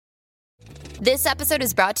This episode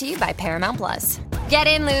is brought to you by Paramount Plus. Get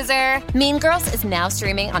in, loser! Mean Girls is now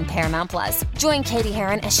streaming on Paramount Plus. Join Katie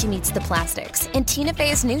Heron as she meets the plastics in Tina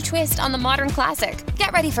Fey's new twist on the modern classic.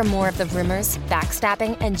 Get ready for more of the rumors,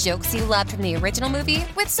 backstabbing, and jokes you loved from the original movie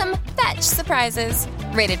with some fetch surprises.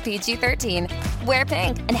 Rated PG-13. Wear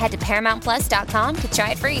pink and head to ParamountPlus.com to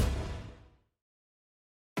try it free.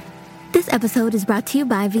 This episode is brought to you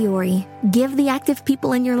by Vuori. Give the active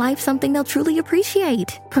people in your life something they'll truly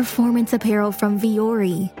appreciate. Performance apparel from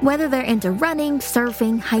Vuori. Whether they're into running,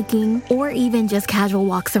 surfing, hiking, or even just casual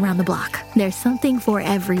walks around the block, there's something for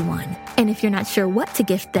everyone. And if you're not sure what to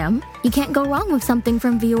gift them, you can't go wrong with something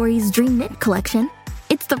from Vuori's Dream Knit collection.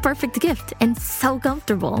 It's the perfect gift and so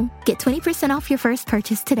comfortable. Get 20% off your first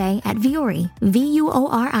purchase today at Vuori.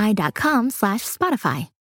 VUORI.com/Spotify.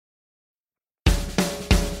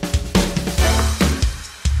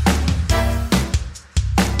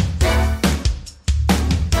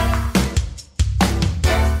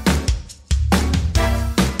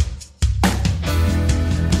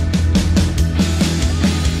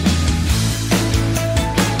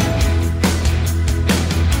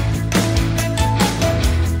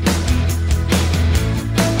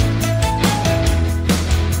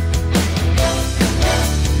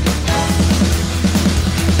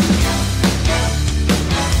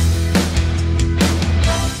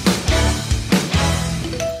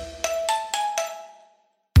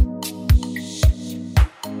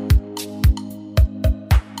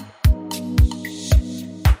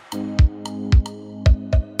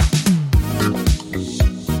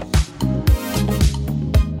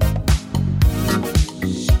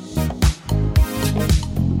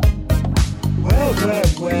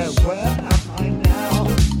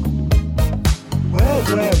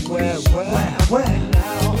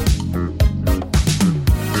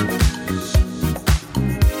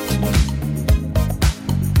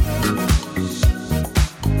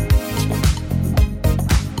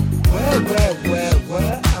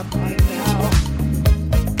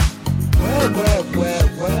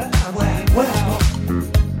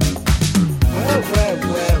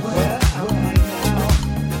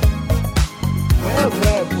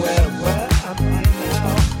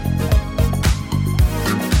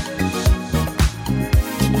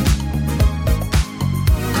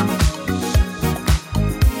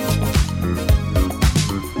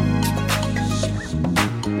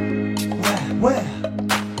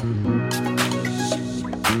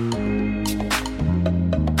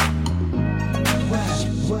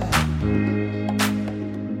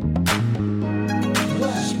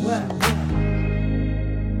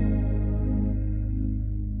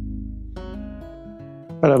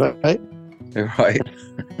 Hello, mate. You're right.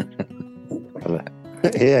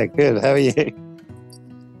 Yeah, good. How are you?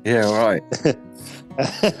 Yeah, all right.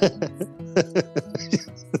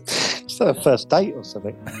 It's like a first date or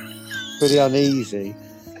something. Really uneasy.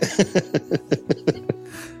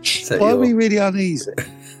 Why are we really uneasy?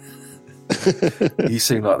 You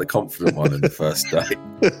seem like the confident one in the first date.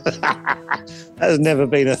 That has never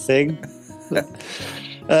been a thing.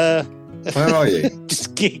 Where are you?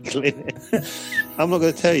 Just giggling. I'm not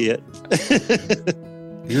going to tell you.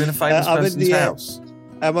 You're in a famous person's house.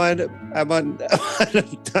 Am I?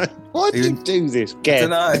 Why do you do this,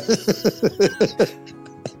 Gav? I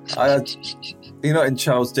don't know. You're not in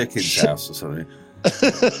Charles Dickens' house or something?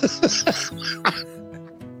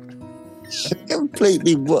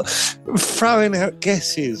 Completely throwing out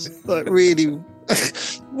guesses. Like, really.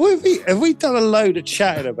 Have we done a load of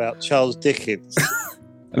chatting about Charles Dickens?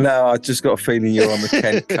 No, I just got a feeling you're on the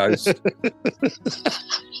Kent coast.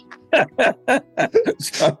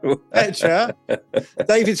 Petra,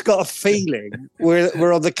 David's got a feeling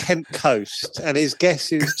we're on the Kent coast, and his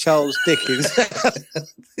guess is Charles Dickens,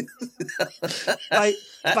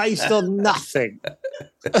 based on nothing.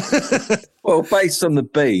 Well, based on the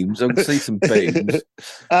beams, I can see some beams.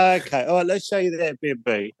 Okay, all right. Let's show you the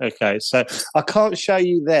Airbnb. Okay, so I can't show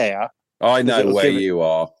you there. I know where you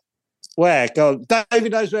are. Where? Go on.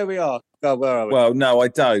 David knows where we are. Go on, where are we? Well, no, I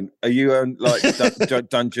don't. Are you like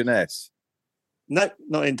Dungeness? No,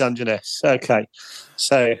 not in Dungeness. Okay.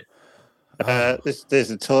 So there's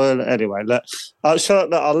the toilet. Anyway, look. I'll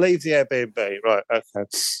leave the Airbnb. Right, okay.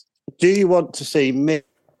 Do you want to see me?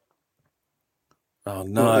 Oh,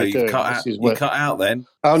 no. You cut out then.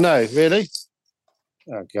 Oh, no. Really?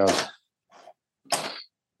 Oh, God.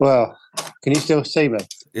 Well, can you still see me?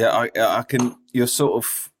 Yeah, I can. You're sort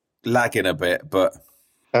of lagging a bit, but...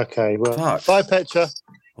 Okay, well... Fuck. Bye, Petra.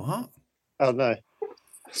 What? Oh, no.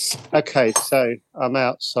 Okay, so I'm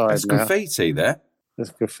outside There's now. graffiti there.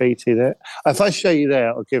 There's graffiti there. If I show you there,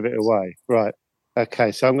 I'll give it away. Right.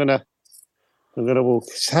 Okay, so I'm going to I'm going to walk.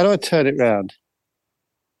 How do I turn it round?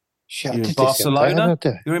 Shit, You're in Barcelona?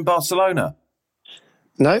 You're in Barcelona?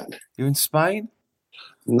 No. You're in Spain?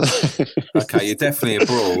 No. Okay, you're definitely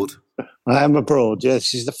abroad. I am abroad,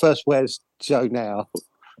 yes. This is the first Where's Joe Now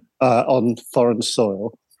on foreign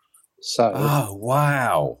soil. So. Oh,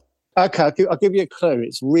 wow. Okay, I'll give you a clue.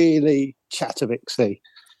 It's really Chattervixy.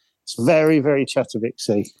 It's very, very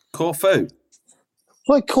Chattervixy. Corfu?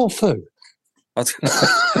 Why Corfu? I don't know.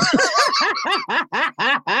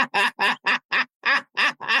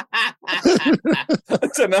 I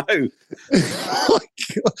don't know.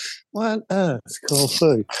 Why on earth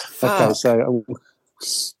Corfu? Okay, so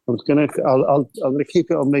I'm gonna keep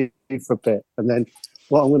it on me for a bit, and then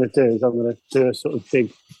what I'm gonna do is I'm gonna do a sort of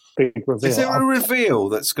big reveal. Is there a reveal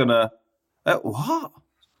that's gonna? What?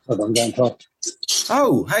 Hold on, going past.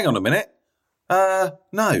 Oh, hang on a minute.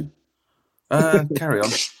 No. Carry on.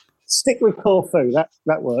 Stick with Corfu.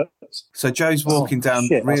 That works. So Joe's walking down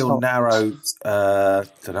real narrow.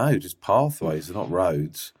 Don't know, just pathways. They're not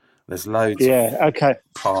roads. There's loads. Yeah. Okay.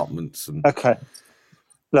 Apartments and. Okay.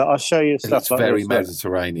 Look, I'll show you stuff. It's very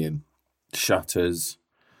Mediterranean. Shutters.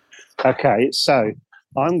 Okay, so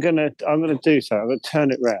I'm gonna do so. I'm gonna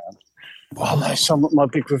turn it round. Wow, there's my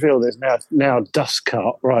big reveal. There's now a dust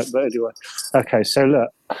cart, right? But anyway, okay. So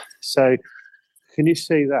look, can you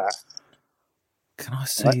see that? Can I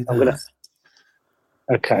see that?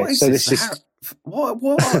 Okay, so this is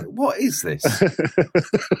what is this?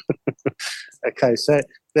 Okay, so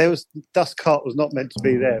dust cart was not meant to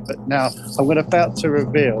be there, but now I'm about to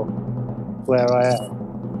reveal where I am.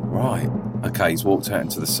 Right. Okay, he's walked out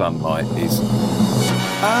into the sunlight.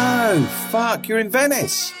 Oh, fuck, you're in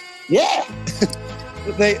Venice. Yeah.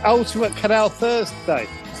 The ultimate Canal Thursday.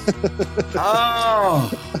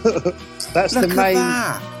 Oh. That's look the main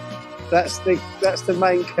at that. That's the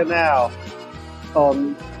main canal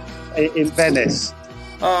in Venice.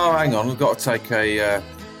 Oh, hang on, I've got to take a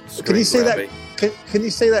Can you see grabby. that? Can you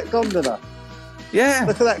see that gondola? Yeah.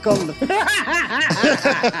 Look at that gondola.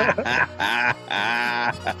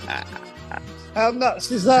 How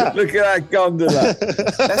nuts is that? Look at that gondola.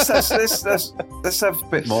 Let's have a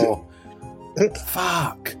bit more.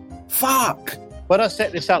 Fuck. When I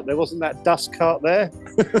set this up, there wasn't that dust cart there.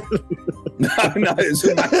 No, it's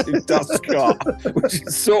a massive dust cart, which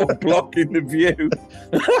is sort of blocking the view.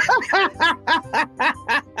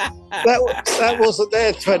 That wasn't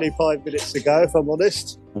there 25 minutes ago, if I'm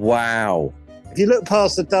honest. Wow. If you look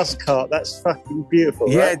past the dust cart, that's fucking beautiful.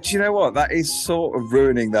 Yeah, right? do you know what? That is sort of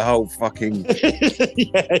ruining the whole fucking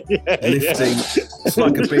lifting. It's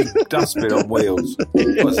like a big dustbin on wheels.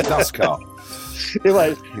 What's a dust cart?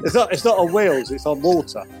 Anyway, it's not on wheels, it's on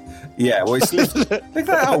water. Yeah, well, it's look at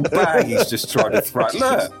that old bag he's just trying to throw.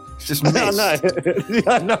 Look, it's just missed.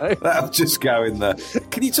 I know. That'll just go in the...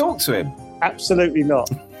 Can you talk to him? Absolutely not.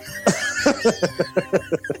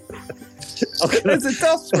 There's a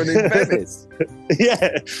dustbin in Venice.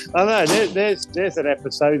 Yeah, I know. There's an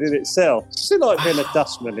episode in itself. It's like being a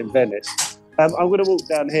dustman in Venice. I'm going to walk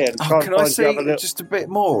down here and try and can I find see just a bit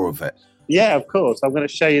more of it? Yeah, of course. I'm going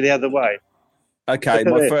to show you the other way. Okay,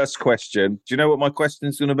 my first question. Do you know what my question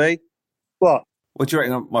is going to be? What? What do you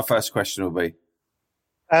reckon my first question will be?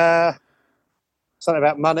 Something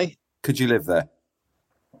about money. Could you live there?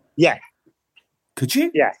 Yeah. Could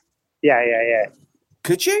you? Yeah.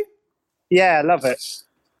 Could you? Yeah, I love it.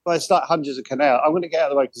 Well, it's like hundreds of canal. I'm going to get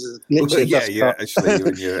out of the way because there's literally actually, you're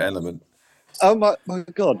in your element. Oh my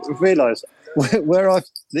God! I've realised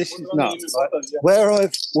this is nuts.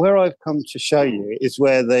 Right? Where I've come to show you is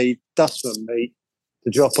where the dustmen meet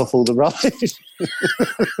to drop off all the rubbish.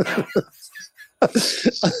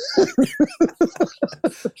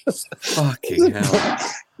 Fucking hell!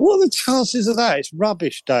 What are the chances of that? It's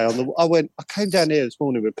rubbish day I came down here this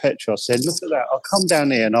morning with Petra. I said, "Look at that! I'll come down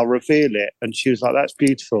here and I'll reveal it." And she was like, "That's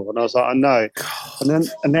beautiful." And I was like, "I know." God.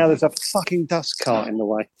 And now there's a fucking dust cart in the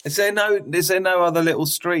way. Is there no other little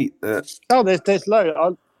street that? Oh, there's loads.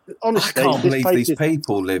 Honestly, I can't believe these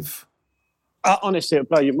people live. Honestly, it'll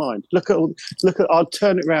blow your mind. Look at. I'll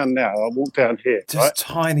turn it around now. I'll walk down here. Just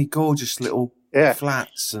tiny, gorgeous little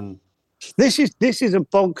flats and. This is a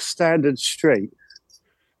bog standard street.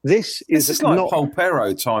 This is like not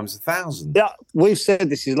Polperro times 1,000. Yeah, we've said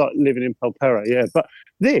this is like living in Polperro, yeah. But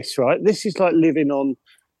this is like living on,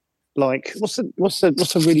 like what's a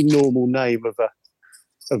really normal name of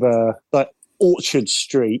a like Orchard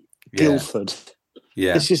Street, Guildford.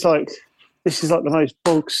 Yeah. This is like the most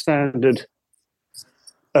bog standard.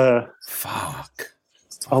 Fuck.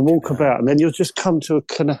 I'll walk about, and then you'll just come to a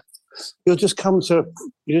canal. You'll just come to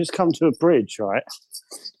a bridge, right?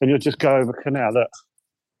 And you'll just go over a canal. Look.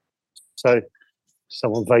 So,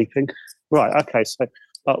 someone vaping. Right. Okay. So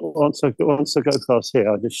once I go across here,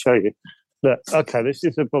 I'll just show you. Look. Okay. This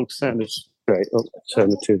is a bog standard street. Oh, turn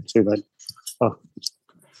the two then. Oh,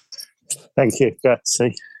 thank you.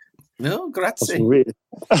 Grazie. No, grazie.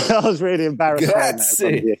 I was really embarrassed.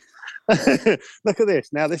 Grazie. Look at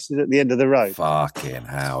this. Now this is at the end of the road. Fucking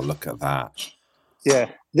hell! Look at that. Yeah.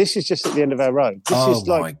 This is just at the end of our road. This is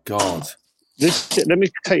like, my God. Let me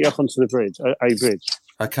take you up onto the bridge. A bridge.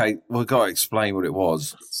 Okay, we've got to explain what it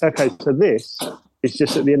was. Okay, so this is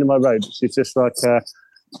just at the end of my road. It's just like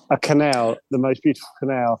a canal, the most beautiful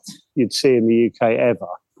canal you'd see in the UK ever.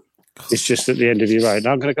 It's just at the end of your road.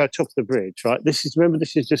 Now I'm going to go top of the bridge, right? This is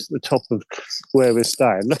just at the top of where we're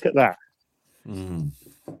staying. Look at that.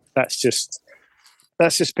 That's just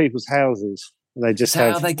people's houses. They just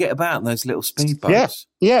how they get about in those little speedboats.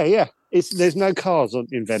 Yeah. There's no cars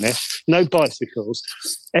in Venice, no bicycles.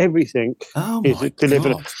 Everything is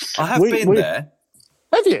delivered. God. I have been there.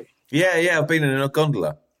 Have you? Yeah. I've been in a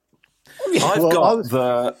gondola. Am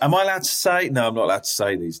I allowed to say? No, I'm not allowed to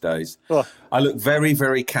say these days. Well, I look very,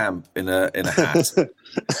 very camp in a hat.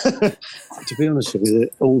 To be honest with you,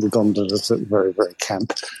 all the gondolas look very, very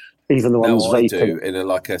camp. Even the ones I vaping. do, in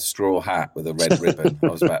a straw hat with a red ribbon. I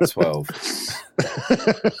was about 12.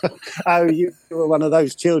 Oh, you were one of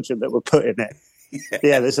those children that were put in it.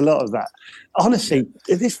 Yeah, there's a lot of that. Honestly,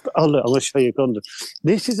 look, I'm going to show you a gondola.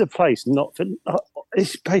 This is a place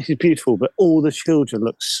this place is beautiful, but all the children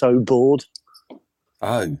look so bored.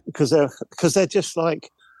 Oh. Because they're just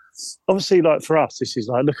like, obviously, like for us, this is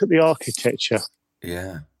like, look at the architecture.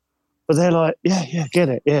 Yeah. But they're like, yeah, get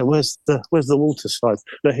it. Yeah, where's the water slide?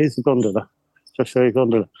 Look, here's the gondola. I'll show you a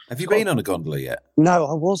gondola. Have you been on a gondola yet? No,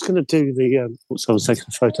 I was going to do I was taking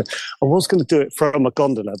a photo. I was going to do it from a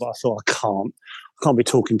gondola, but I thought I can't be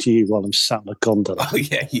talking to you while I'm sat on a gondola. Oh,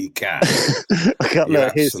 yeah, you can. You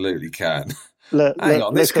absolutely can. Hang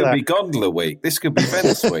on, this could be gondola week. This could be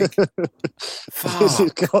Venice week.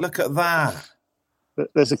 Fuck, look at that.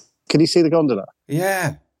 Can you see the gondola?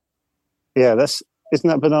 Yeah. Yeah, isn't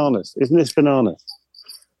that bananas? Isn't this bananas?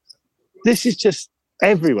 This is just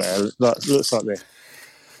everywhere. Looks like this.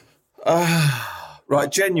 Right,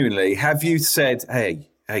 genuinely, have you said, hey,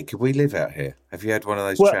 could we live out here? Have you had one of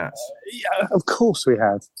those chats? Yeah, of course we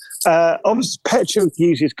have. Obviously, Petra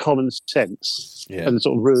uses common sense and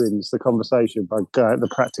sort of ruins the conversation by the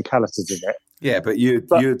practicalities of it. Yeah, but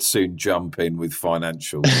you'd soon jump in with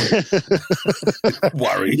financial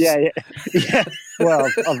worries. Yeah. Well,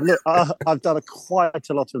 I've done quite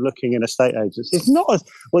a lot of looking in estate agents. It's not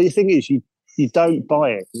the thing is you don't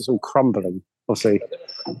buy it. It's all crumbling, obviously.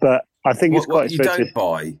 But I think it's quite expensive. You don't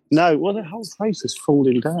buy? No, the whole place is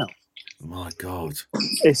falling down. My God.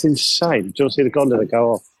 It's insane. Do you want to see the gondola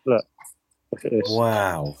go off? Look at this.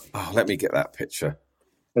 Wow. Oh, let me get that picture.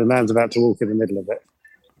 The man's about to walk in the middle of it.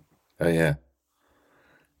 Oh, yeah.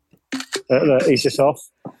 Look, he's just off.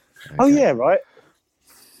 Yeah, right.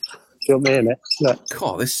 Do you want me in it? Look.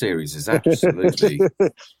 God, this series is absolutely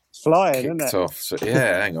flying, kicked isn't it? off. So,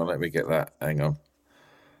 yeah, hang on, let me get that. Hang on.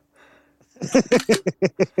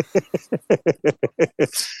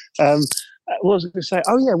 What was I going to say?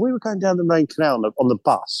 Oh, yeah, we were going down the main canal on the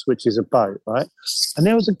bus, which is a boat, right? And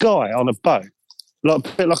there was a guy on a boat, a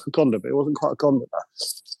bit like a gondola, but it wasn't quite a gondola.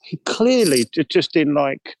 He clearly just in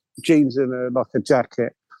like jeans and a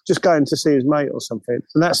jacket, just going to see his mate or something.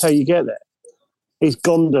 And that's how you get there. He's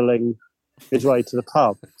gondoling his way to the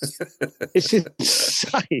pub. It's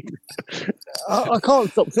insane. I can't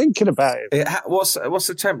stop thinking about it. What's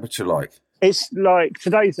the temperature like? It's like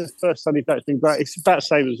today's the first sunny day. It's been great. It's about the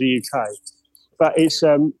same as the UK, but it's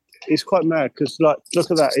quite mad because look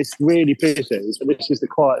at that. It's really busy, and this is the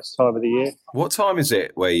quietest time of the year. What time is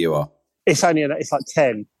it where you are? It's like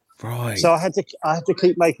 10. Right. So I had to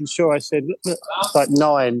keep making sure I said look, it's like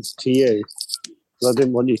 9 to you because I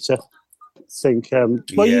didn't want you to think. You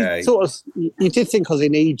did think I was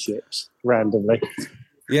in Egypt randomly.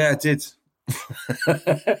 Yeah, I did.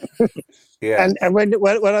 Yeah. And when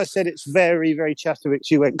I said it's very, very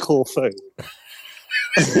Chatowicz, you went Corfu.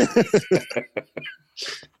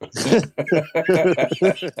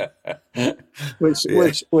 which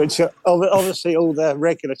obviously all the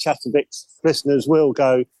regular Chatowicz listeners will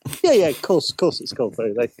go, yeah, of course it's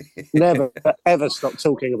Corfu. They never ever stop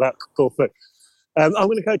talking about Corfu. I'm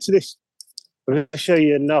going to go to this. I'm going to show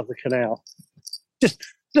you another canal. Just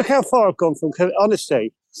look how far I've gone from.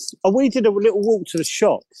 Honestly, we did a little walk to the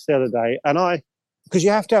shops the other day, and because you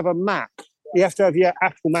have to have a map. You have to have your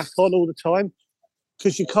Apple map on all the time.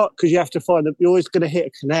 Because you have to find that you're always going to hit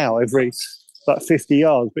a canal every 50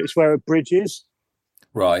 yards, but it's where a bridge is.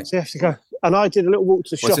 Right. So you have to go. And I did a little walk to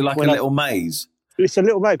the shop. Was it like a little maze? It's a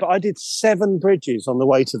little mate, but I did 7 bridges on the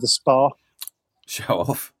way to the spa. Show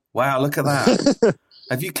off. Wow, look at that.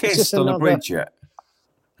 Have you kissed on a bridge yet?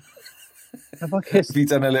 Have I kissed? Have you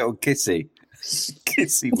done a little kissy?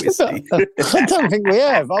 Kissy wissy? I don't think we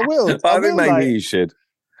have. I will. I think maybe you should.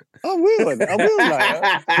 I will later.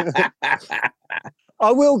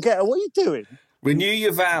 I will get her. What are you doing? Renew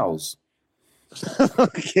your vows.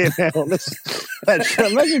 Fucking hell.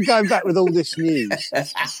 Imagine going back with all this news.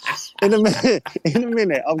 In a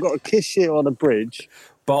minute, I've got to kiss you on a bridge.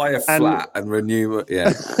 Buy a flat and renew it.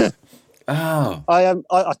 Yeah. Oh.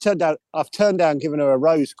 I've turned down giving her a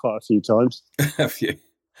rose quite a few times. Have you?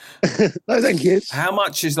 No, thank you. How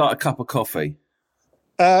much is like a cup of coffee?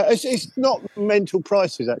 It's not mental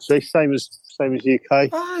prices actually. Same as UK.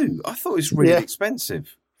 Oh, I thought it was really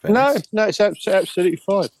expensive. Venice. No, it's absolutely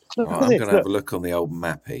fine. Right, I'm going to have a look on the old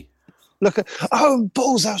mappy. Look at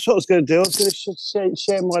balls! That's what I was going to do. I was going to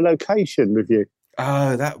share my location with you.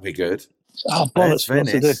 Oh, that would be good. Oh, bollocks!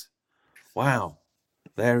 Venice. Wow,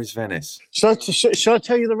 there is Venice. Shall I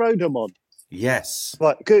tell you the road I'm on? Yes.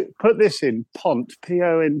 Right, good. Put this in. Pont.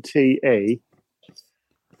 Ponte.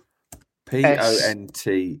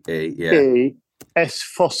 Ponte. Yeah. E. S.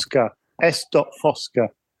 Fosca. S. Fosca.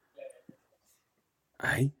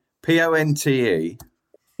 Hey. Ponte.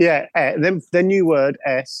 Yeah. The new word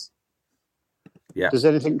S. Yeah. Does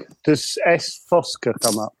S. Fosca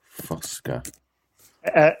come up? Fosca.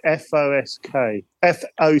 Fosk.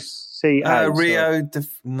 Foca. Rio.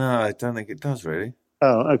 No, I don't think it does really.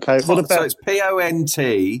 Oh, okay. What about? So it's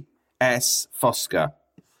Ponte S Fosca.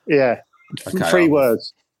 Yeah. Okay, 3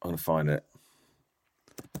 words. I'm going to find it.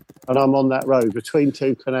 And I'm on that road between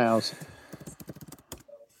 2 canals,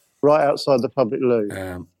 right outside the public loo.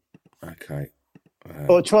 Okay.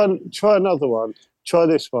 Or try another one. Try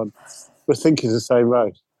this one. We're thinking the same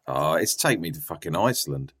road. Oh, it's take me to fucking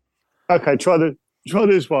Iceland. Okay, try this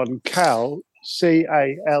one. Calle,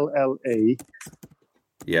 Calle.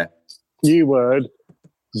 Yeah. New word.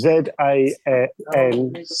 Zanc,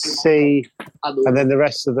 and then the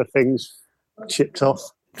rest of the things chipped off.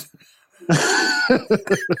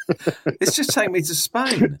 It's just take me to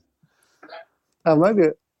Spain. Oh,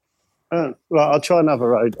 maybe. Right, I'll try another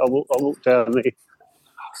road. I'll walk down the.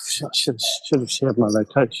 I should have shared my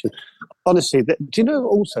location. Honestly, do you know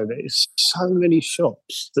also that there's so many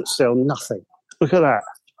shops that sell nothing? Look at that.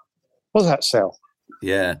 What does that sell?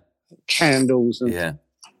 Yeah. Candles and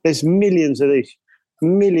there's millions of these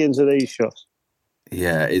shops.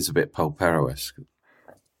 Yeah, it's a bit Polperro-esque.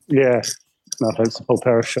 Yeah. No, it's a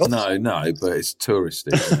Polperro shop. No, but it's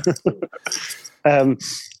touristy.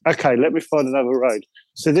 Okay, let me find another road.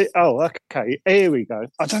 So, okay, here we go.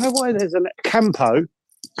 I don't know why there's a Campo,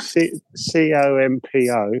 Compo.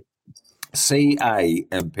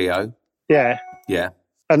 Campo. Yeah. Yeah.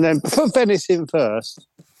 And then put Venice in first.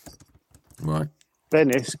 Right.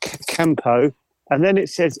 Venice, Campo. And then it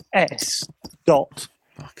says S. Marzziale.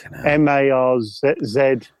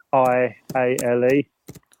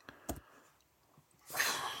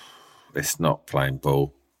 It's not playing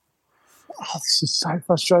ball. Oh, this is so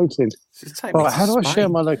frustrating. Right, how do I share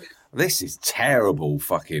my location? This is terrible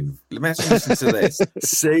fucking... Imagine listening to this.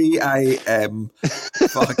 CAM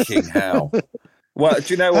fucking hell. Well,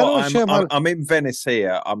 do you know what? I'm in Venice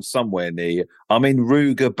here. I'm somewhere near. I'm in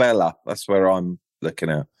Rugabella. That's where I'm looking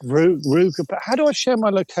at. Rugabella. How do I share my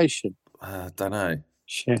location? I don't know.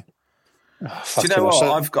 Share. Oh, do you know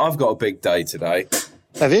what? I've got a big day today.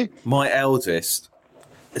 Have you? My eldest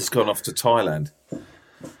has gone off to Thailand.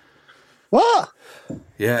 What?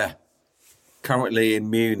 Yeah. Currently in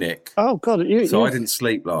Munich. Oh, God. I didn't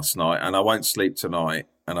sleep last night, and I won't sleep tonight,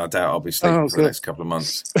 and I doubt I'll be sleeping for the next couple of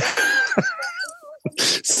months.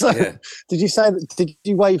 So, did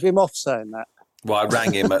you wave him off saying that? Well, I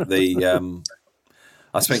rang him at the...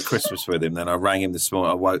 I spent Christmas with him, then I rang him this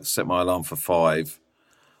morning. I set my alarm for 5.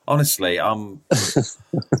 Honestly, I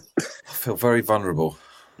feel very vulnerable.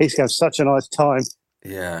 He's got such a nice time.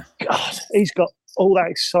 Yeah. God, he's got all that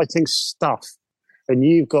exciting stuff, and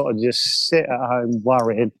you've got to just sit at home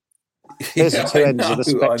worrying. There's the 2 ends of the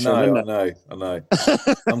spectrum, I know.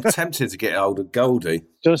 I'm tempted to get hold of Goldie. Do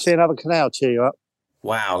you want to see another canal cheer you up?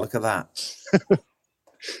 Wow, look at that.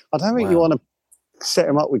 I don't think you want to set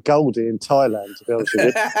him up with Goldie in Thailand, to be honest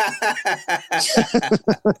with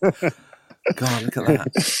you. God, look at that.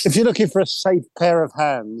 If you're looking for a safe pair of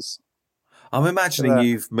hands. I'm imagining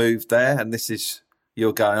you've moved there and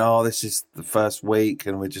you're going, this is the first week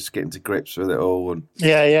and we're just getting to grips with it all. And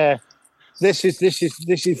yeah. This is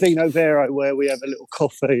Vino Vero, where we have a little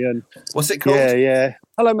coffee and... What's it called? Yeah.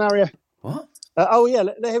 Hello, Mario. What?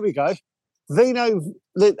 There we go. Vino,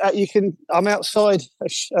 I'm outside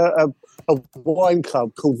a wine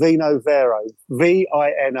club called Vino Vero,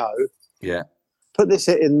 Vino. Yeah. Put this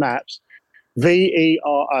in maps. Vero,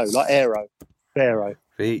 like aero, Vero.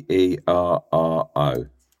 Vero.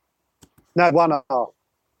 No, one R. All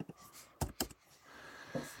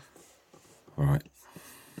right.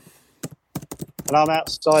 And I'm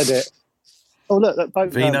outside it. Oh, look, boat.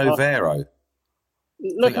 Vino Vero.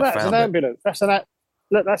 Look at that, it's an ambulance. That's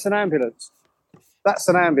an ambulance. That's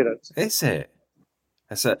an ambulance. Is it?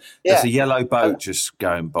 There's a yellow boat just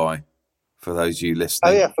going by, for those of you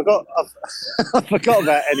listening. Oh, yeah, I forgot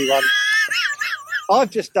about anyone. I've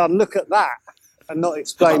just done, look at that, and not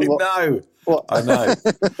explain what. I know.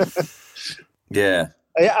 Yeah.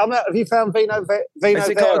 Yeah, have you found Vino Vero? Has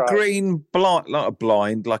it got a green blind, not a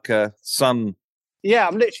blind, like a sun? Yeah,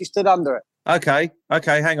 I'm literally stood under it. Okay,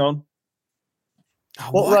 hang on.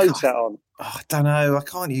 What road's that on? Oh, I don't know. I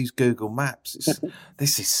can't use Google Maps.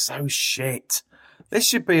 This is so shit. This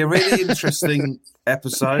should be a really interesting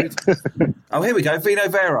episode. Oh, here we go. Vino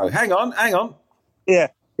Vero. Hang on. Yeah.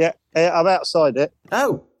 I'm outside it.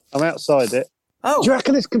 Oh. I'm outside it. Oh. Do you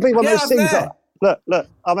reckon this could be one of those things? Look,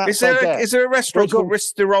 I'm outside there. Is there a restaurant called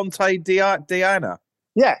Ristorante Diana?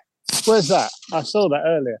 Yeah. Where's that? I saw that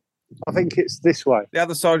earlier. I think it's this way. The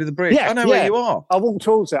other side of the bridge. Yeah, I know where you are. I walk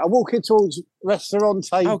towards it. I'm walking towards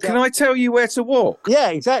Ristorante. Oh, can I tell you where to walk? Yeah,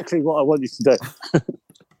 exactly what I want you to do.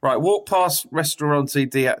 Right, walk past Ristorante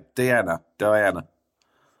Diana. Diana.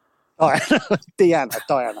 It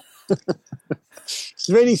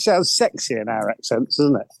really sounds sexy in our accents,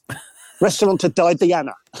 doesn't it? Restaurant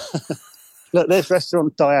Diana. Look, there's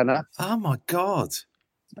Restaurant Diana. Oh, my God.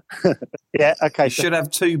 Yeah, okay. You should have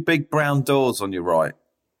two big brown doors on your right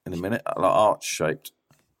in a minute, like arch-shaped.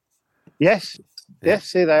 Yes. Yeah.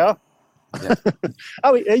 Yes, here they are. Yeah.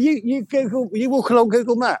 Oh, you walk along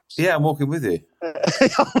Google Maps? Yeah, I'm walking with you.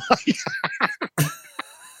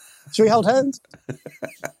 Should we hold hands?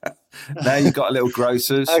 Now you've got a little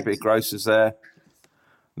grocers, a bit of grocers there.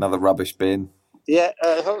 Another rubbish bin. Yeah,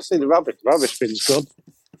 I haven't seen the rubbish. Rubbish bin's gone.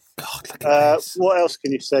 God, look at this. What else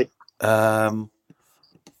can you see?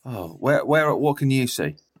 What can you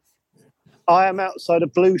see? I am outside a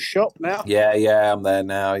blue shop now. Yeah, I'm there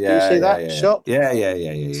now. Yeah, you see that shop? Yeah.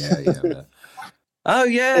 Oh,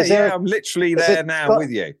 yeah, I'm literally there now with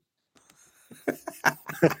you.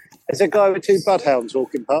 There's a guy with two bloodhounds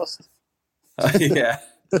walking past. Yeah.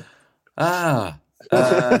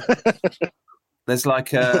 There's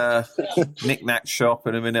like a knick-knack shop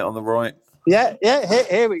in a minute on the right. Yeah.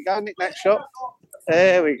 Here we go, knick-knack shop.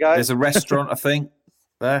 There we go. There's a restaurant, I think,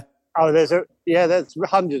 there. Oh, there's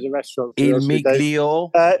hundreds of restaurants. Il Miglio.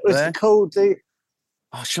 It was called the.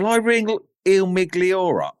 Oh, shall I ring Il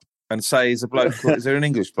Miglio up and say he's a bloke? Is there an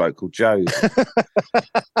English bloke called Joe?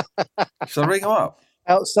 Shall I ring him up?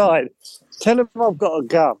 Outside. Tell him I've got a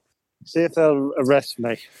gun. See if they'll arrest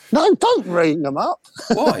me. No, don't ring them up.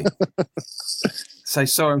 Why? Say,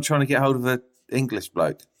 sorry, I'm trying to get hold of an English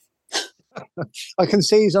bloke. I can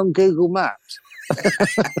see he's on Google Maps.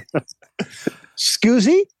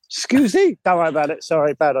 Scoozy? Don't worry about it.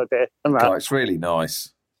 Sorry, bad idea. Oh, it's really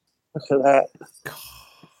nice. Look at that.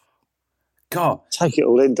 God. Take it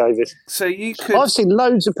all in, David. So you could... I've seen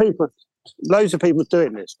loads of people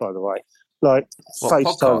doing this, by the way. Like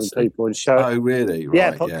FaceTiming people and showing. Oh, really?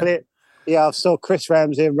 Right, yeah, I saw Chris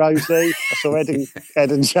Ramsey and Rosie. I saw Ed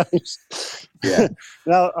and James. Yeah.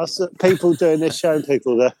 No, I saw people doing this, showing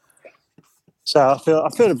people there. So I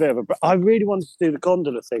feel a bit of I really wanted to do the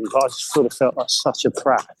gondola thing, but I just sort of felt like such a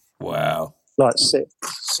prat. Wow. Like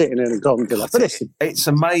sitting in a gondola. But listen, it's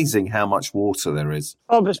amazing how much water there is.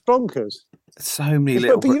 Oh, but it's bonkers. So many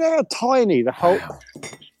little... But you know how tiny the whole... Wow.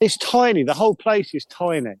 It's tiny. The whole place is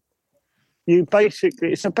tiny. You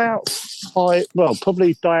basically... It's about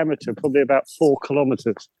probably diameter, probably about 4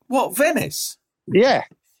 kilometres. What, Venice? Yeah.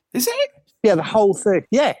 Is it? Yeah, the whole thing.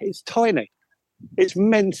 Yeah, it's tiny. It's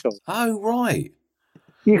mental. Oh, right.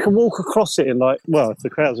 You can walk across it in if the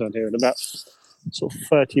crowd's aren't here, in about sort of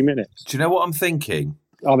 30 minutes. Do you know what I'm thinking?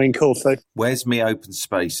 I'm in Corfu. Where's me open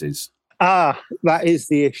spaces? That is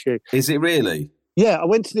the issue. Is it really? Yeah, I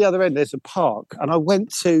went to the other end. There's a park, and I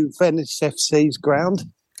went to Venice FC's ground.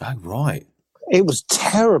 Oh, right. It was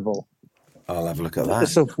terrible. I'll have a look at that.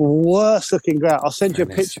 It's the worst looking ground. I'll send you a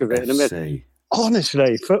picture of it in a minute.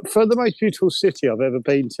 Honestly, for the most beautiful city I've ever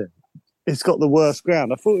been to, it's got the worst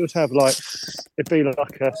ground. I thought it would have it'd be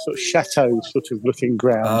like a sort of chateau sort of looking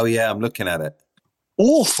ground. Oh, yeah, I'm looking at it.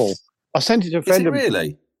 Awful. I sent it to a friend. Is it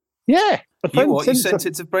really? Yeah. You sent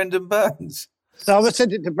it to Brendan Burns? No, I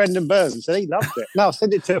sent it to Brendan Burns and he loved it. No, I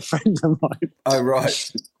sent it to a friend of mine. Oh,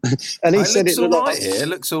 right. And he said it looks all right here. It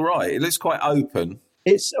looks all right. It looks quite open.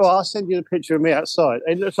 I'll send you the picture of me outside.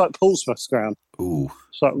 It looks like Portsmouth's ground. Ooh.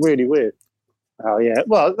 It's like really weird. Oh, yeah.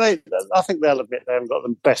 Well, I think they'll admit they haven't got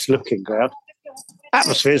the best looking ground.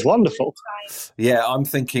 Atmosphere is wonderful. Yeah, I'm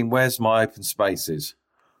thinking, where's my open spaces?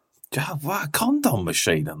 What a condom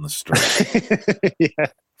machine on the street. Yeah.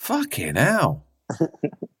 Fucking hell.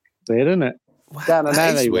 Weird, isn't it? Wow, Down an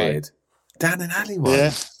that is alleyway. weird. Down an alleyway.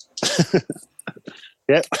 Yeah.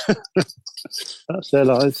 Yep. That's their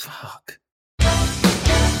lives. Fuck.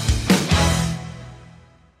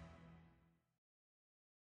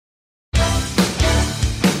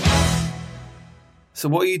 So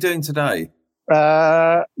what are you doing today?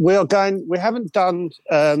 We haven't done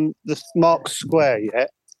the Marx Square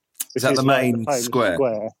yet. Is that the main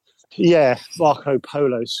square? Yeah, Marco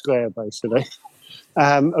Polo Square, basically.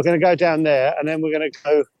 We're going to go down there, and then we're going to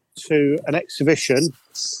go to an exhibition,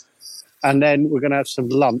 and then we're going to have some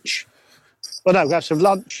lunch. Well, no, we'll have some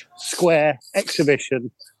lunch, square, exhibition,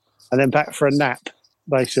 and then back for a nap,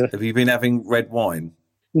 basically. Have you been having red wine?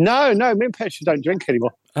 No, me and Petra don't drink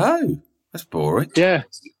anymore. Oh, that's boring. Yeah,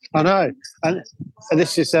 I know. And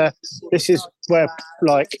this is where,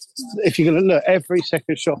 like, if you're going to look, every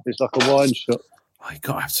second shop is like a wine shop. Oh, you've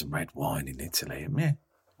got to have some red wine in Italy, haven't you?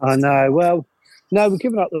 I know. Well, no, we're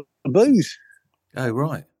giving up the booze. Oh,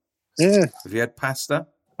 right. Yeah. Have you had pasta?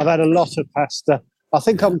 I've had a lot of pasta. I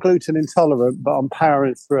think I'm gluten intolerant, but I'm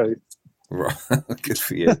powering through. Right. Good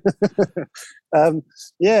for you.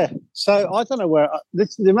 Yeah. So I don't know where.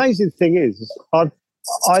 The amazing thing is, I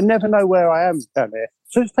never know where I am down here.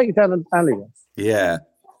 So just take you down an alleyway. Yeah.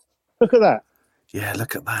 Look at that. Yeah,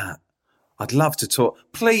 look at that. I'd love to talk.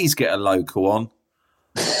 Please get a local on.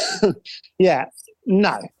 Yeah.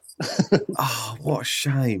 No. Oh, what a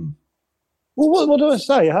shame. Well, what do I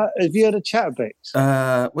say? Have you heard of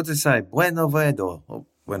Chatterbix? What did it say? Bueno vedo. Oh,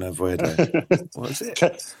 bueno vedo. What is it?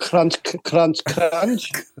 Crunch.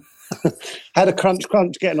 Had a crunch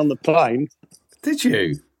getting on the plane. Did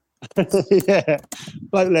you? Yeah.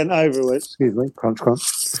 Bloke leant over. Excuse me. Crunch.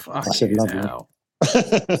 Fucking hell.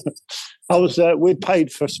 I was. We'd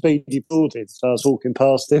paid for speedy boarding, so I was walking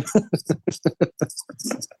past him.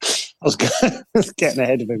 I was getting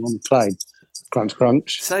ahead of him on the plane.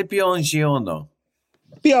 Crunch. Say buongiorno.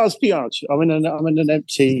 Bianchi. I'm in an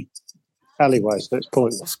empty alleyway, so it's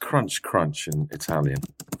pointless. What's crunch in Italian?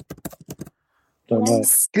 Don't know.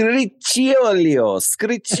 Scricciolio.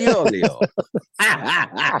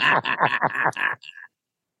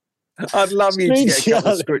 I'd love you to get a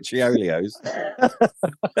couple of Scricciolios.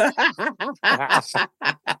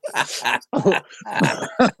 I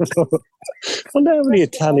wonder how many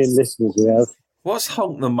Italian listeners we have. What's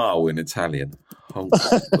honk the mole in Italian? Honk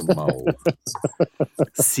the mole.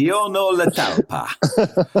 Siono la talpa.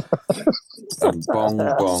 And bong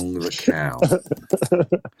bong the cow.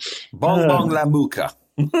 Bong bong la mucca.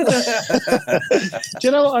 Do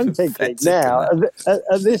you know what I'm thinking now?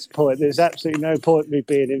 At this point, there's absolutely no point in me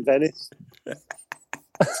being in Venice.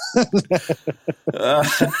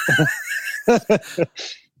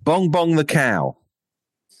 Bong bong the cow.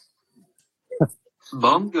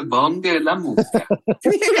 Bong la mucca.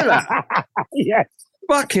 Can you hear that? Yes.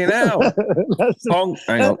 Fucking hell. Bong.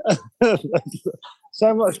 Hang on.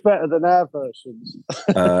 So much better than our versions.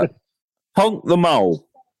 Honk the mole.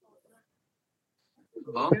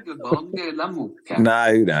 Bong la mucca. No.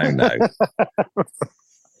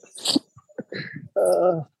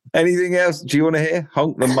 Anything else? Do you want to hear?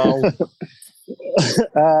 Honk the mole.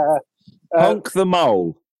 Honk the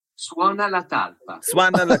mole. Suona la talpa.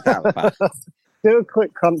 Suona la talpa. Do a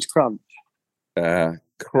quick crunch.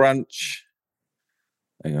 Crunch.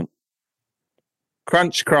 Hang on.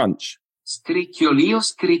 Crunch. Scricchiolio.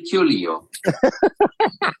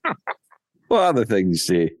 What other things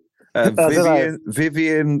do you?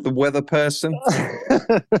 Vivian, the weather person.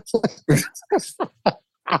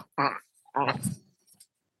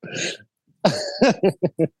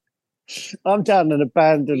 I'm down an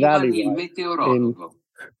abandoned alleyway. Il meteorologo.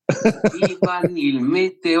 Ivan il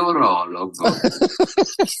meteorologo.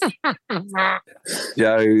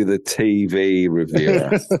 Joe, the TV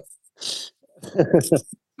reviewer.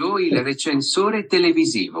 Joe, il recensore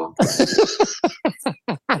televisivo.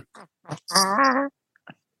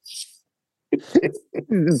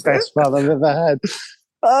 The best fun I've ever had.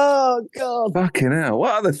 Oh, God. Fucking hell.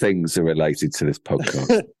 What other things are related to this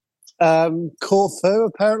podcast? Corfu,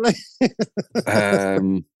 apparently.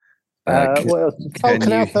 What else?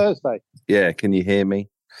 Canal Thursday. Yeah, can you hear me?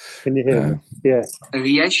 Can you hear me? Yeah.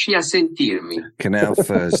 Riesci a sentirmi? Canal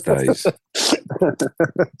Thursdays.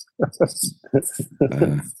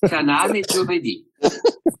 Canale giovedì.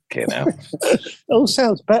 Canal. All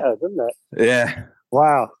sounds better, doesn't it? Yeah.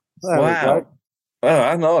 Wow. There we go. Oh,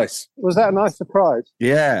 how nice. Was that a nice surprise?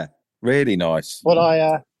 Yeah, really nice. Well,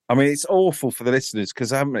 I mean, it's awful for the listeners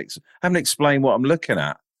because I haven't explained what I'm looking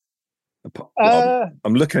at.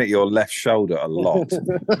 I'm looking at your left shoulder a lot.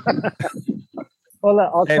 Well,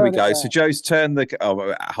 look, there we go. So Joe's turned the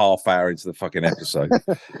half hour into the fucking episode.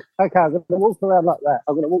 Okay, I'm going to walk around like that.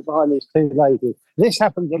 I'm going to walk behind these two ladies. This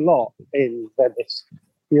happens a lot in Venice.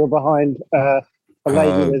 You're behind a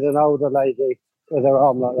lady with an older lady with her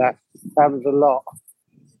arm like that. Happens a lot.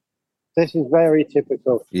 This is very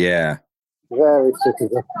typical. Yeah. Very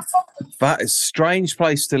typical. But it's a strange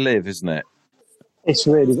place to live, isn't it? It's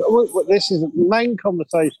really. This is the main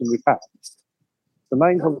conversation we've had. The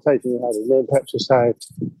main conversation we had is me and Peps were saying,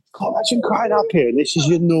 God, imagine growing up here and this is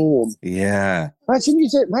your norm. Yeah. Imagine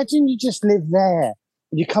you just live there.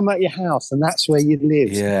 And you come out your house and that's where you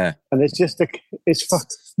live. Yeah. And it's just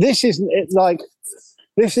this isn't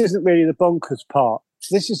really the bonkers part.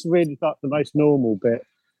 This is really like the most normal bit.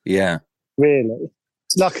 Yeah. Really.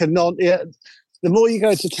 The more you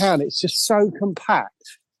go to town, it's just so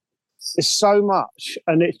compact. There's so much,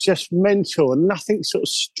 and it's just mental, and nothing's sort of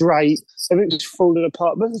straight. Everything's falling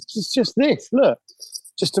apart. But it's just this. Look,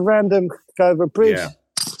 just a random go over a bridge. Yeah.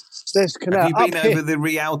 There's canal. Have you been over the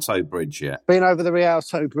Rialto Bridge yet? Been over the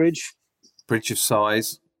Rialto Bridge. Bridge of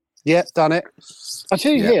Sighs. Yeah, done it. I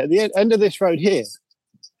tell you here, at the end of this road here,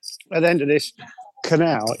 at the end of this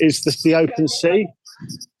canal, is the open sea.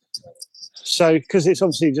 So, because it's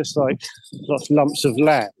obviously just like lots of lumps of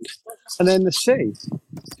land, and then the sea.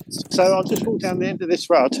 So I'll just walk down the end of this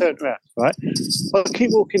road. I'll turn around, right? I'll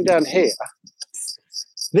keep walking down here.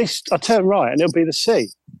 I turn right, and it'll be the sea.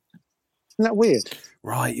 Isn't that weird?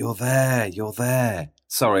 Right, you're there.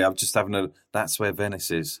 Sorry, I'm just having that's where Venice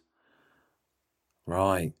is.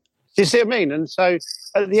 Right. Do you see what I mean? And so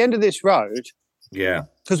at the end of this road, yeah,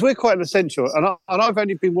 because we're quite an essential, and I've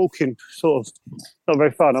only been walking sort of not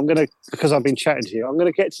very far. Because I've been chatting to you, I'm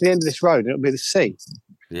going to get to the end of this road, and it'll be the sea.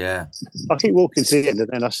 Yeah. I'll keep walking to the end, and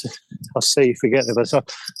then I'll see if we get there.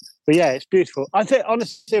 But yeah, it's beautiful. I think,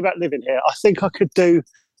 honestly, about living here, I think I could do,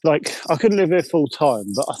 I couldn't live here full time,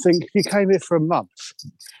 but I think if you came here for a month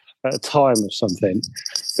at a time or something,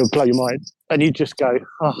 it'll blow your mind. And you just go,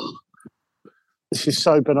 oh, this is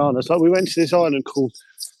so bananas. Like, we went to this island called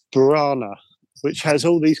Burana, which has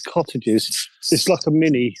all these cottages. It's like a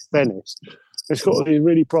mini Venice. It's got all these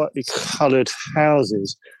really brightly coloured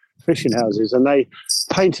houses, fishing houses, and they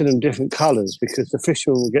painted them different colours because the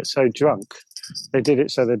fishermen would get so drunk. They did it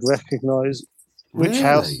so they'd recognise which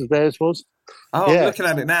house theirs was. Oh, yeah. I'm looking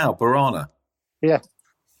at it now, Burana. Yeah.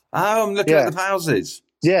 Oh, I'm looking at the houses.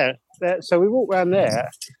 Yeah. So we walked around there.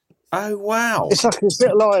 Oh, wow. It's like this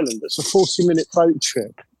little island that's a 40-minute boat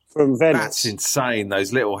trip from Venice. That's insane,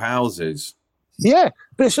 those little houses. Yeah,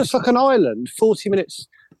 but it's just like an island, 40 minutes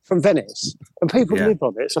from Venice, and people live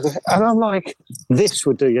on it. And I'm like, this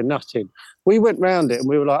would do you nothing. We went round it, and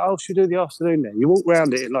we were like, oh, should we do the afternoon there? You walk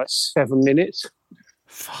round it in 7 minutes.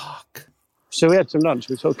 Fuck. So we had some lunch,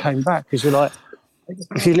 we sort of came back, because you're like,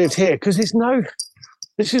 if you lived here, because this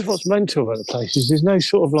is what's mental about the place, is there's no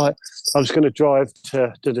sort of I'm just going to drive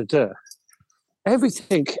to da-da-da.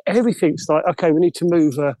 Everything's like, okay, we need to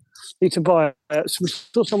move, need to buy, so we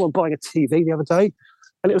saw someone buying a TV the other day,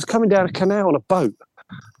 and it was coming down a canal on a boat.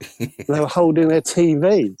 They were holding their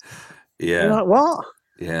TV. Yeah. You're like, what?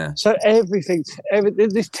 Yeah. So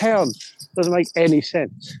this town doesn't make any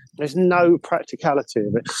sense. There's no practicality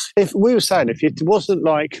of it. If we were saying, if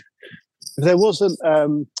there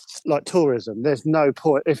wasn't tourism, there's no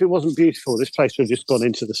point. If it wasn't beautiful, this place would have just gone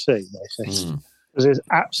into the sea, basically. Because there's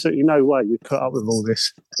absolutely no way you put up with all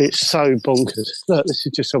this. It's so bonkers. Look, this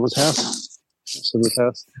is just someone's house. That's someone's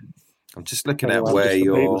house. I'm just looking at where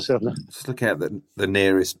you're. Just looking at the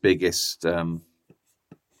nearest, biggest.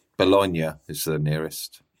 Bologna is the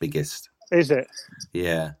nearest, biggest. Is it?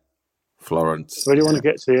 Yeah, Florence. Where do you want to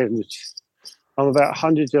get to the end? I'm about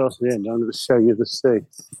 100 yards to the end. I'm going to show you the sea.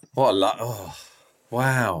 What a oh,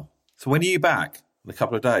 wow! So when are you back? In a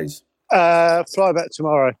couple of days. Fly back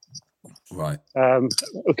tomorrow. Right.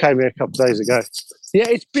 We came here a couple of days ago. Yeah,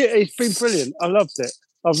 it's been brilliant. I loved it.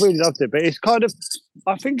 I've really loved it. But it's kind of,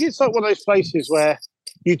 I think it's like one of those places where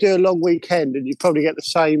you do a long weekend and you probably get the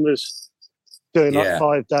same as doing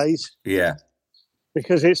 5 days. Yeah.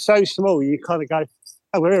 Because it's so small, you kind of go,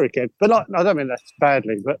 oh, we're here again. But I don't mean that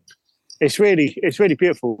badly, but it's really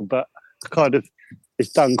beautiful, but kind of it's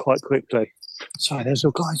done quite quickly. Sorry, there's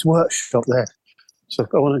a guy's workshop there. So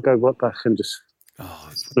I want to go back and just...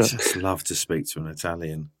 Oh, I'd just love to speak to an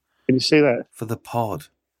Italian. Can you see that? For the pod.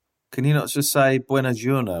 Can you not just say buona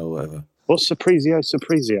giorno or whatever? What's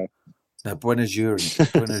Saprizio? No, Buenos Aires.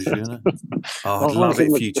 Oh, I'd love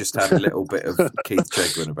it if you just had a little bit of Keith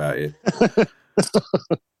Chegwin about you.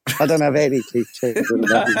 I don't have any Keith Chegwin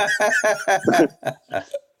about you.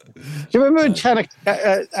 Do you remember when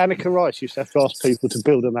Annika Rice used to have to ask people to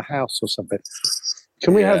build them a house or something?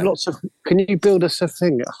 Can we have lots of... Can you build us a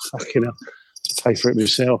thing? Oh, fucking hell. Pay for it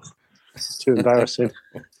myself. Too embarrassing.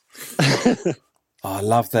 I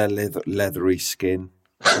love their leathery skin.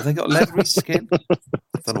 Have they got leathery skin? I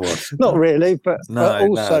don't know what I said. Not really, but no,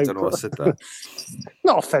 also... I don't know what I said that.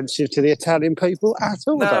 Not offensive to the Italian people at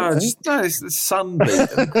all, No, it's the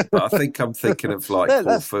sunbeaten. But I think I'm thinking of like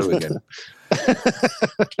Corfu again.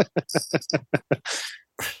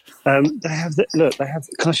 They have... They have...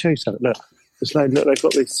 Can I show you something? Look. It's like, look, they've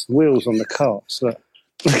got these wheels on the carts. Look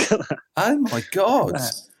at that. Oh, my God.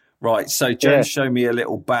 Right, so James showed me a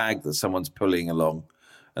little bag that someone's pulling along,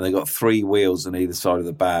 and they've got 3 wheels on either side of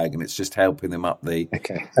the bag, and it's just helping them up the...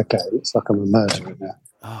 Okay. It's like I'm a murderer now.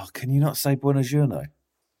 Oh, can you not say Buongiorno?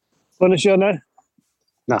 Buongiorno?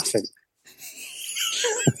 Nothing.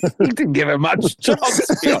 You didn't give her much chance,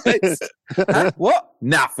 to be honest. What?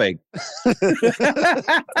 Nothing.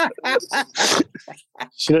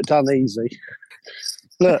 She looked uneasy.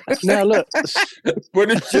 Look.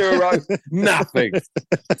 Buongiorno, nothing.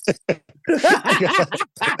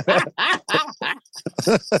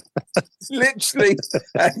 Literally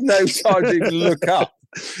had no time to even look up.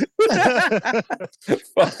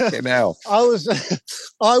 Fucking hell. I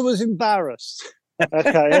was embarrassed.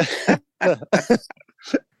 Okay.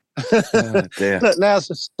 Oh, dear. Look, now's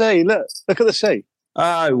the sea. Look at the sea.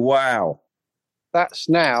 Oh, wow. That's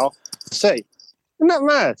now the sea. Isn't that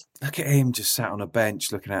mad? Look at him just sat on a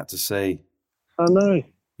bench looking out to sea. I know.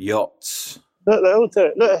 Yachts. Look, they all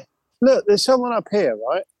do it. Look, there's someone up here,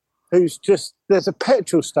 right, who's just... There's a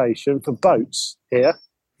petrol station for boats here.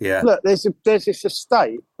 Yeah. Look, there's this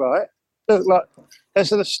estate, right? Look, like,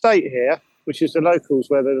 there's an estate here, which is the locals,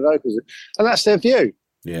 where the locals are. And that's their view.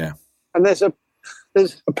 Yeah. And there's a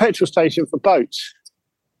petrol station for boats.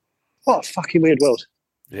 What a fucking weird world.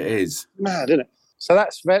 It is. Mad, isn't it? So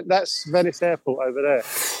that's Venice Airport over there.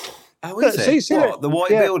 Oh, is it? See, what? The white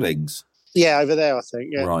buildings? Yeah, over there, I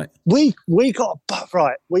think. Yeah. Right. We got...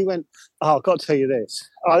 Right, we went... Oh, I've got to tell you this.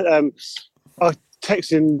 I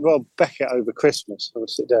texted Rob Beckett over Christmas. I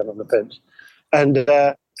was sitting down on the bench. And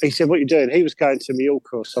he said, what are you doing? He was going to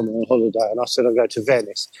Mallorca or somewhere on holiday. And I said, I'm going to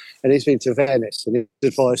Venice. And he's been to Venice. And his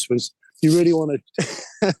advice was, you really want to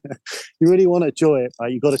enjoy it,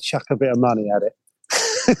 mate. You've got to chuck a bit of money at it.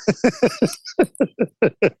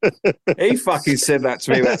 He fucking said that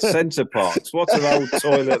to me about Centre Parks. What an old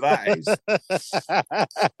toilet that is.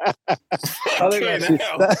 I think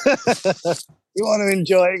you want to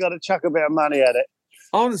enjoy it, you got to chuck a bit of money at it.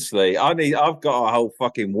 Honestly, I've got a whole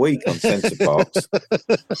fucking week on Centre Parks.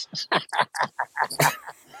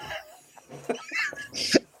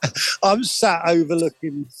 I'm sat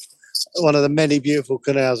overlooking one of the many beautiful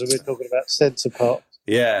canals, and we're talking about Centre Parks.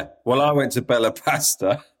 Yeah. Well, I went to Bella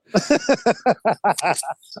Pasta. Got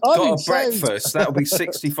a breakfast. That'll be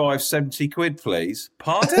 65, 70 quid, please.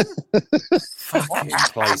 Pardon? Fucking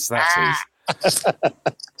place that is.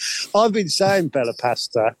 I've been saying Bella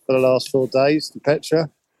Pasta for the last 4 days to Petra.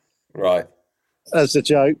 Right. As a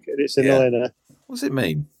joke, and it's annoying her. What does it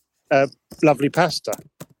mean? Lovely pasta.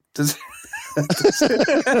 Does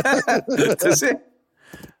it?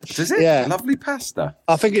 Does it? Yeah. Lovely pasta.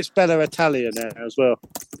 I think it's Bella Italia now as well.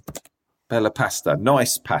 Bella Pasta.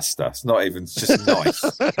 Nice pasta. It's not even just nice.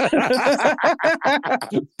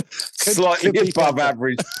 Slightly above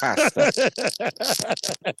average pasta.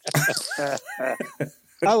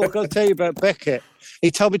 Oh, I've got to tell you about Beckett. He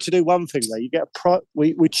told me to do one thing, though. You get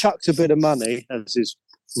we chucked a bit of money, as is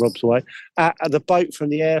Rob's way, at the boat from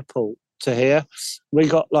the airport to here. We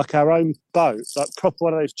got like our own boat, like proper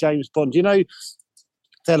one of those James Bond. You know,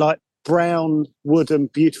 they're like brown, wooden,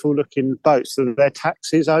 beautiful looking boats that they're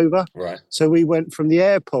taxis over. Right. So we went from the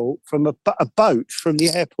airport, from a boat from the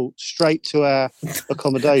airport straight to our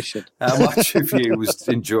accommodation. How much of you was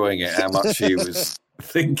enjoying it? How much you was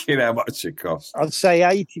thinking how much it cost? I'd say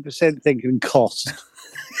 80% thinking cost.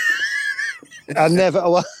 I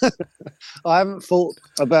haven't thought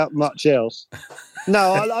about much else.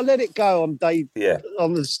 No, I let it go on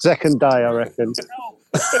on the second day, I reckon.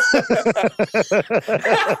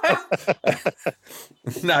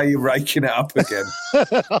 Now you're raking it up again.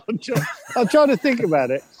 I'm trying to think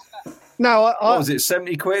about it. No, what was it,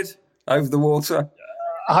 70 quid over the water?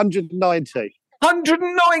 190.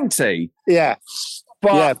 190? Yeah.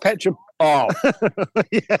 But, yeah, petrol. Oh.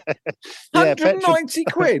 Yeah. 190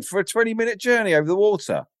 quid for a 20-minute journey over the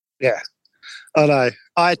water? Yeah. I know.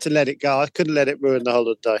 I had to let it go. I couldn't let it ruin the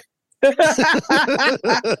holiday.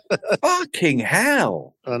 Fucking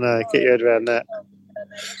hell. I know, get your head around that.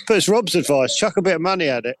 But it's Rob's advice, chuck a bit of money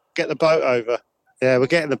at it, get the boat over. Yeah, we're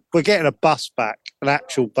getting a bus back, an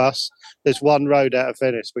actual bus. There's one road out of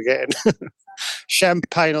Venice. We're getting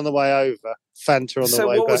champagne on the way over, Fanta on the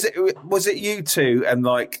way back. So what was it you two and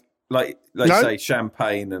like say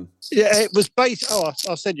champagne and... Yeah, it was based... Oh,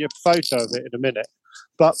 I'll send you a photo of it in a minute.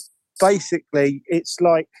 But basically, it's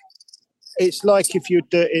like if you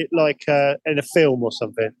do it like in a film or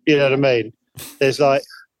something. You know what I mean? There's like,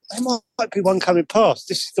 there might be one coming past.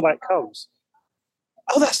 This is the way it comes.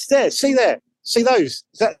 Oh, that's there. See there. See those?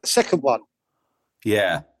 Is that the second one?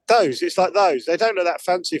 Yeah. Those. It's like those. They don't look that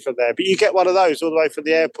fancy from there, but you get one of those all the way from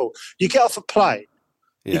the airport. You get off a plane,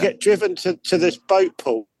 you get driven to this boat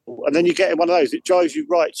pool, and then you get in one of those. It drives you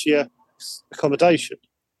right to your accommodation.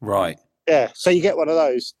 Right. Yeah. So you get one of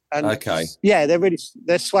those. And okay. Yeah,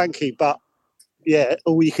 they're swanky, but yeah,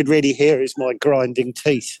 all you could really hear is my grinding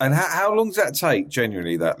teeth. And how long does that take,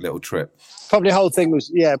 genuinely, that little trip? Probably the whole thing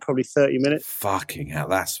was, probably 30 minutes. Fucking hell,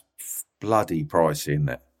 that's bloody pricey, isn't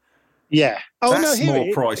it? Yeah. Oh, that's more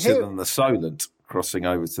pricey than the Solent crossing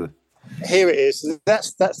over to... Here it is.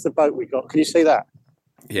 That's the boat we got. Can you see that?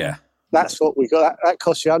 Yeah. That's what we got. That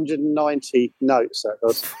cost you 190 notes, that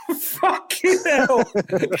does. Fucking hell.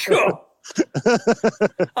 God.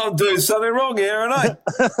 I'm doing something wrong here, aren't I?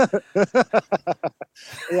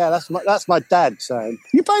 Yeah, that's my dad saying,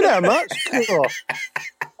 you paid how much? Oh,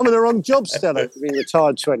 I'm in the wrong job, Stella. I've been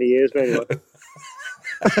retired 20 years, but anyway.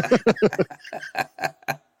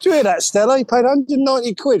 Do you hear that, Stella? You paid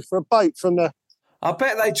 190 quid for a boat from the... I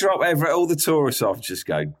bet they drop all the tourists off and just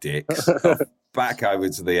go, dicks, back over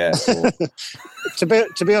to the airport. to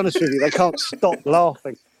be honest with you, they can't stop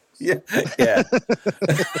laughing. Yeah.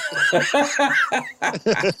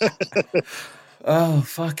 Oh,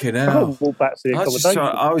 fucking hell. Walk back to the accommodation.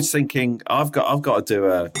 I was thinking, I've got to do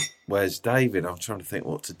a Where's David? I'm trying to think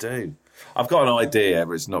what to do. I've got an idea,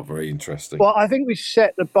 but it's not very interesting. Well, I think we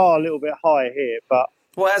set the bar a little bit higher here, but...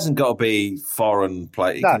 Well, it hasn't got to be foreign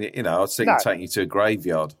plate. No. I was thinking taking you to a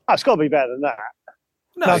graveyard. Oh, it's got to be better than that.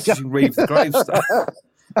 No, you can read the gravestone.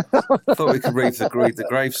 I thought we could read the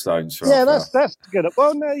gravestones. Yeah, that's good.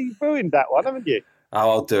 Well, no, you've ruined that one, haven't you? Oh,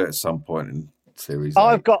 I'll do it at some point in series.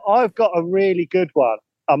 I've got a really good one.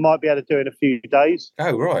 I might be able to do in a few days.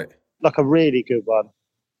 Oh, right. Like a really good one,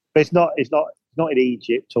 but it's not in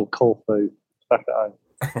Egypt or Corfu. It's back at home.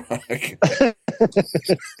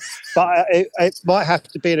 But it might have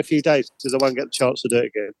to be in a few days because I won't get the chance to do it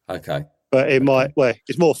again. Okay. But it might. Well,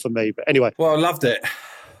 it's more for me. But anyway. Well, I loved it.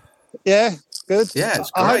 Yeah, good. Yeah,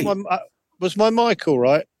 it's great. Was my mic all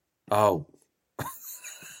right? Oh,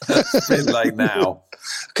 it's a bit late now.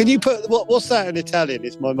 Can you put what's that in Italian?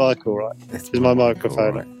 Is my mic all right? Is my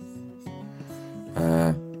microphone?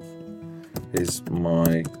 Right. Is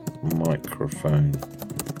my microphone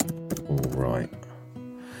all right?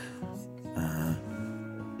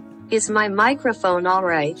 Is my microphone all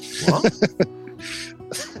right? What?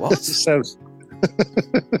 What? Sounds...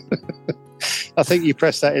 I think you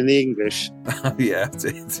pressed that in the English. Yeah, I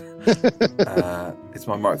did. It's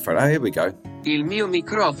my microphone. Oh, here we go. Il mio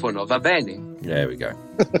microfono, va bene? Yeah, here we go.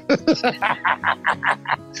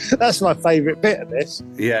 That's my favourite bit of this.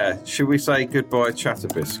 Yeah. Should we say goodbye, Chatter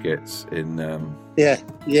Biscuits? In Yeah,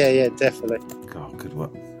 definitely. God, good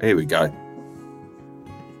one. Here we go.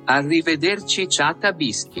 Arrivederci, Chatter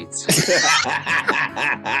Biscuits.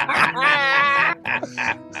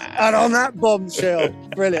 And on that bombshell,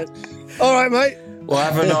 brilliant. All right, mate. Well,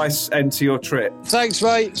 have a nice end to your trip. Thanks,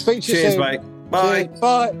 mate. Speak to you soon. Cheers, mate. Bye. Cheers.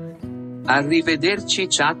 Bye. Arrivederci,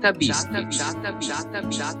 Chatter Biscuits.